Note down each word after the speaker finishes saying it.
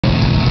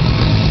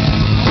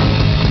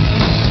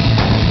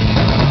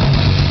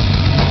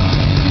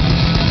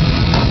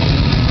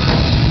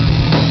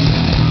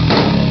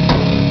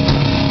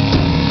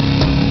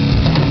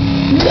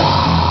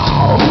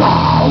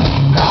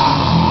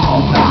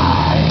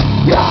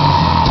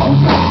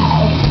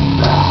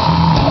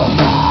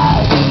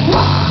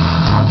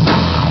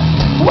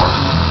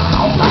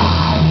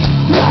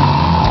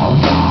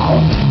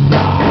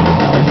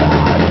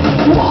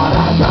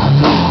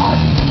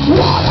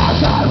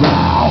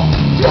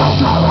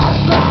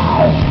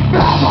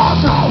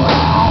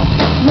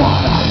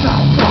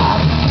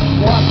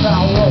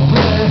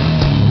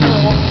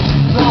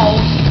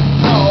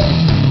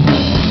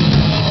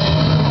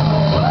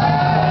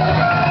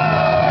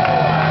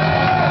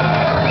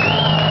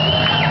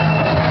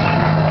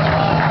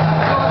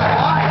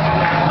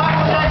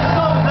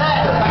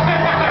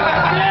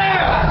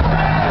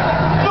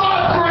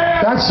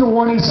That's the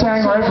one he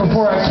sang right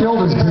before I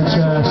killed his bitch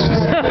ass.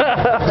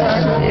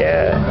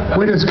 Yeah.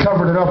 We just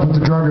covered it up with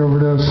the drug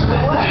overdose.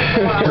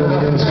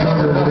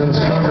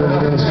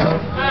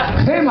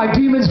 Hey, my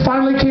demons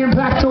finally came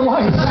back to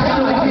life.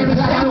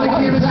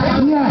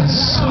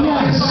 Yes.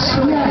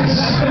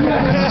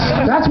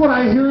 That's what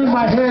I hear in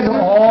my head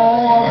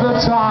all of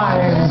the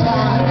time.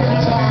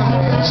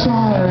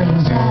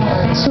 Signs.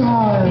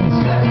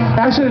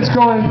 Actually, it's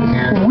going,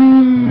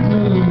 weed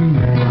me.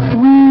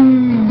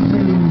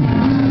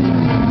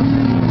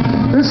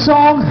 This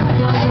song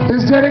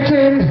is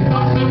dedicated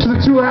to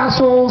the two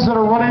assholes that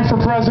are running for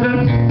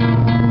president.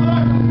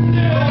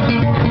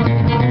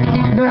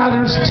 Nah,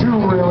 there's two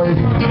really.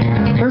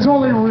 There's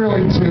only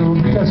really two.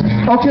 Because,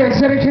 okay,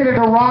 it's dedicated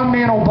to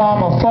Romney and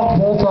Obama. Fuck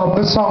both of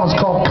them. This song is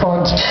called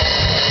Cunt.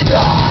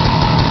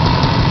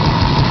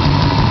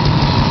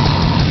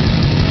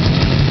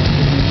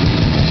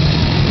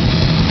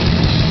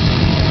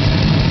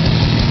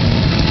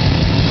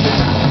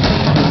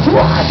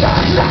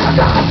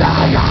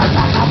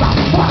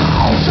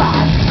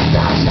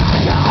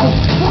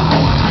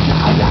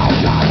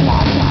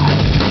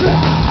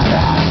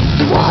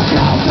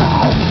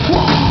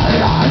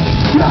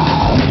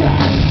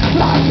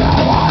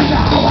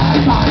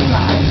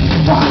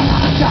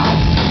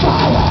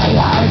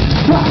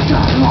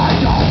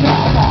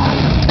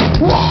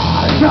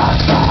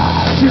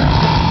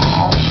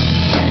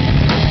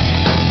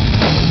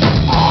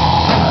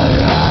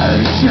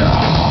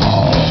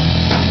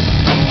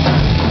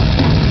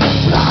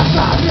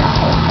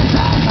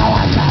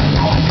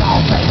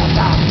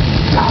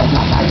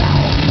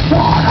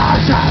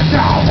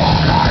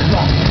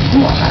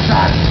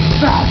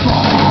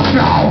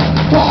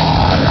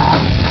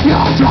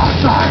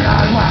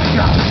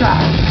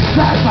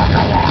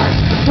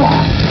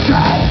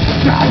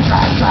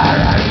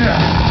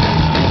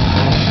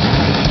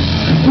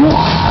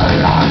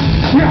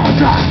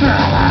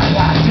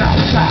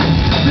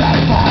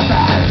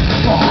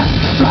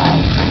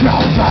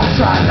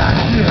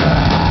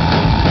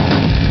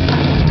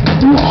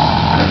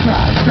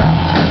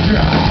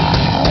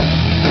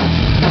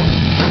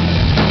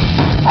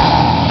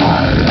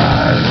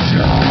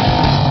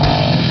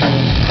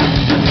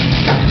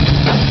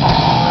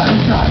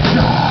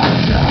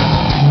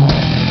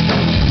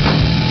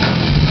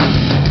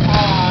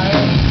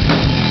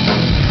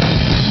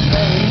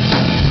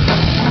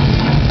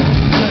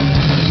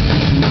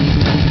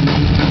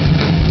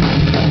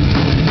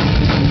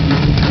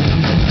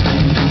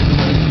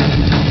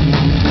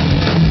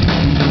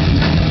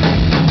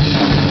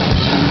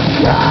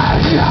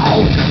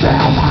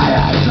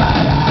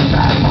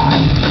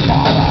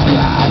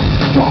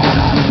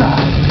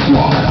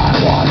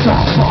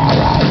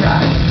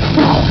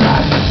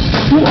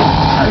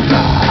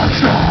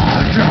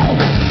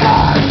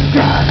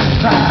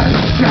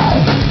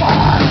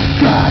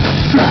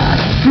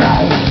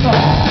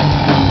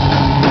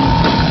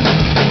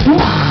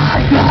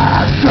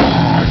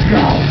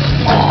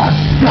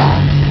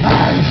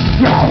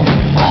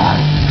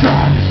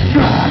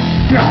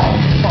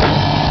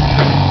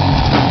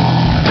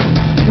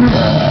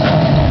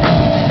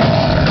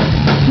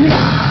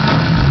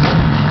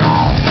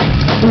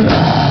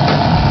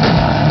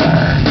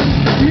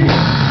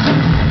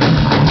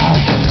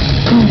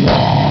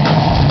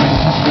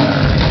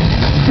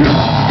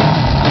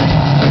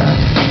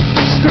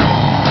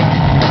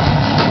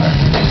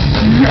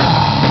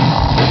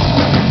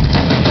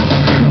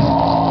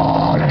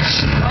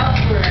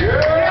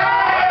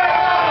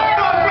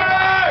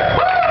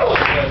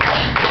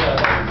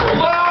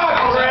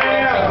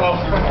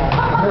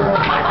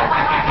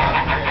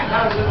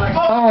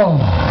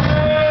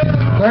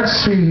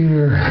 Let's see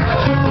here.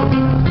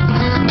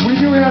 We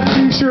do have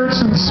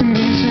t-shirts and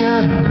CDs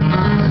here.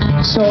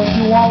 So if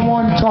you want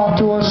one, talk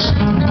to us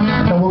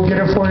and we'll get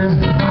it for you. I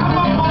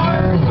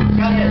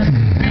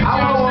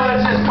want one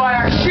that says buy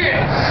our shit.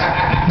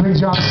 Big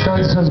John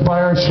Studd says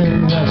buy our shit,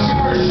 yes.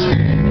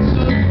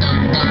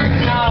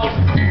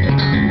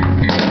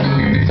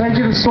 Thank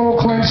you to Soul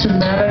Clinch and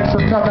Manic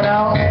for coming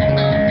out.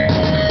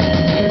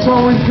 It's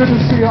always good to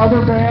see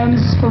other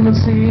bands from the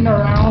scene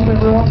around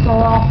every once in a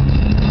while.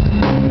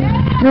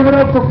 Give it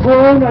up for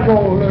Prone. I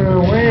go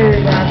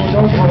way back with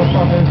those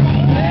motherfuckers.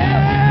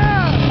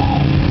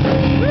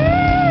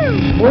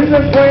 We've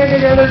been playing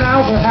together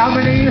now for how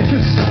many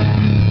years?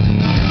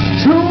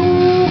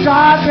 Too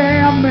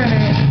goddamn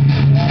many.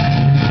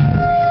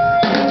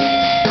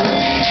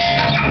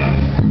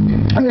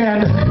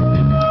 And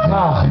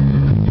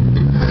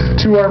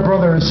to our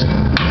brothers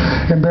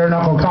in bare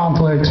knuckle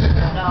conflict.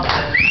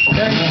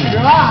 Thank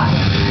God.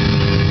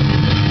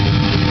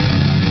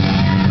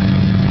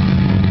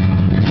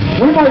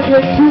 We might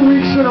get 2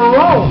 weeks in a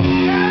row.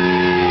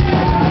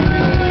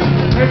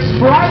 Next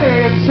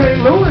Friday in St.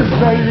 Louis,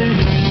 baby.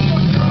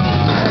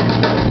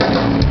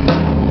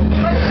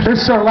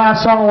 This is our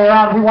last song we're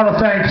on. We want to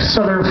thank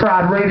Southern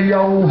Fried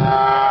Radio.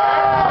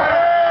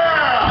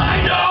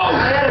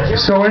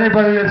 So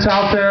anybody that's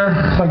out there,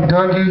 like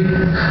Dougie,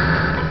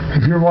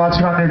 if you're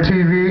watching on your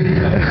TV,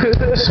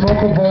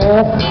 smoke a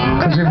bowl,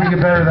 because we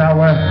get better that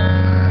way.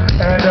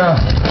 And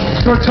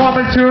to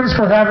Atomic Tunes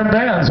for having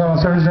bands on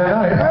Thursday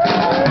night.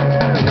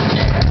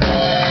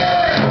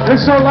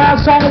 This is our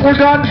last song that we're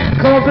done.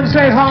 Come up and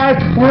say hi.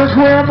 We're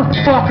Grimm.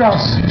 Fuck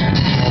us.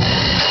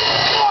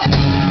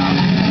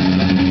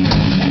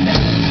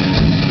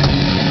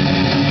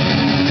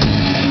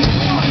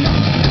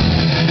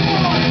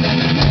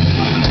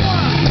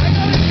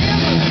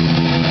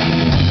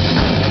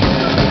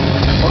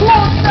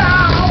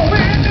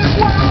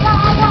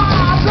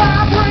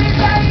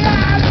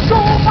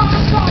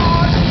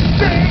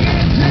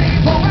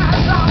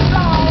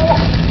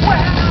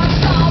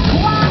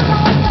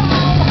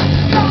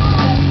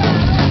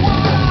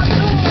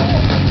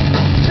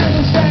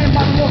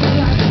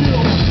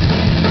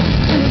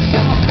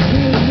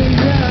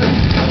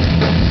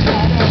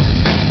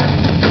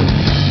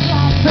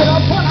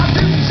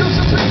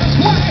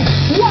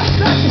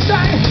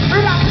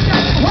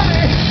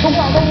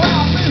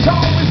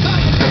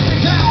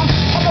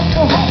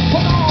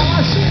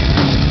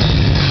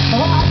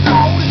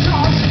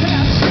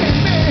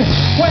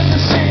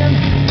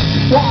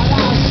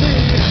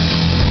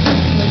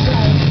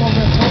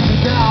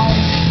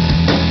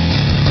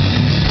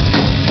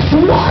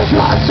 I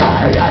can't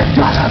say it's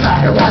gonna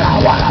be what I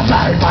wanna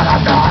be, but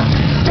I'm not.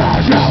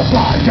 There's no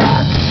question,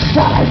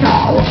 but I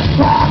know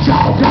that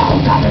you go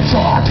down the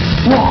short.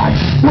 What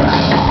will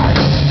I?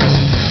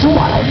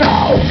 What I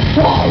know,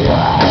 what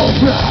will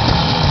be?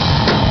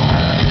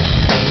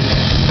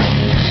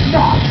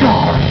 Not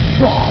sure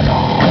what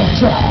I'll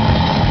say.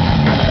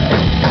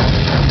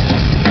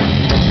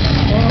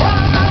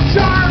 On a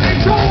journey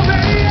to the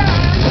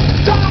end,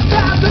 don't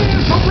pass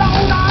this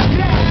road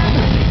again.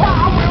 I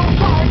will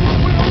find you,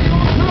 will you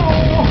do?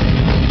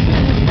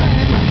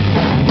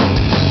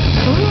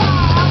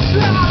 Lost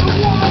and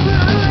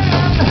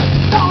wandering,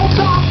 no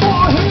time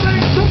for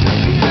healing to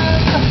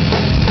begin.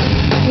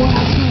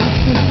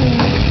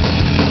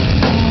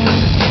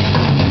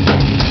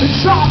 It's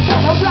time for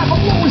a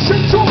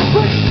revolution to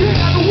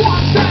begin.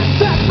 One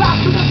step back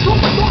to the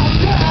truth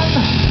again.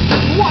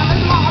 One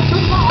and lost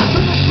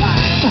in the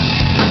flame.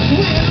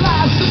 We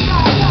last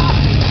another.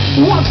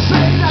 One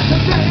say that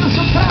today is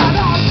a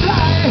better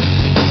day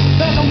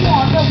than the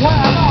one that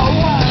went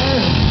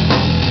away.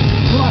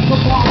 Like a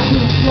bomb to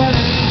the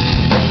flame.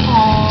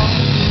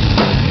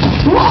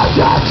 I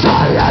can't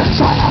say it's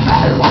gonna be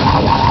what I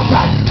wanna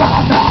be, but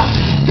I'm not.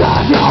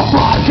 Can you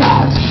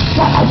forget?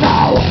 But I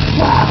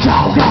know.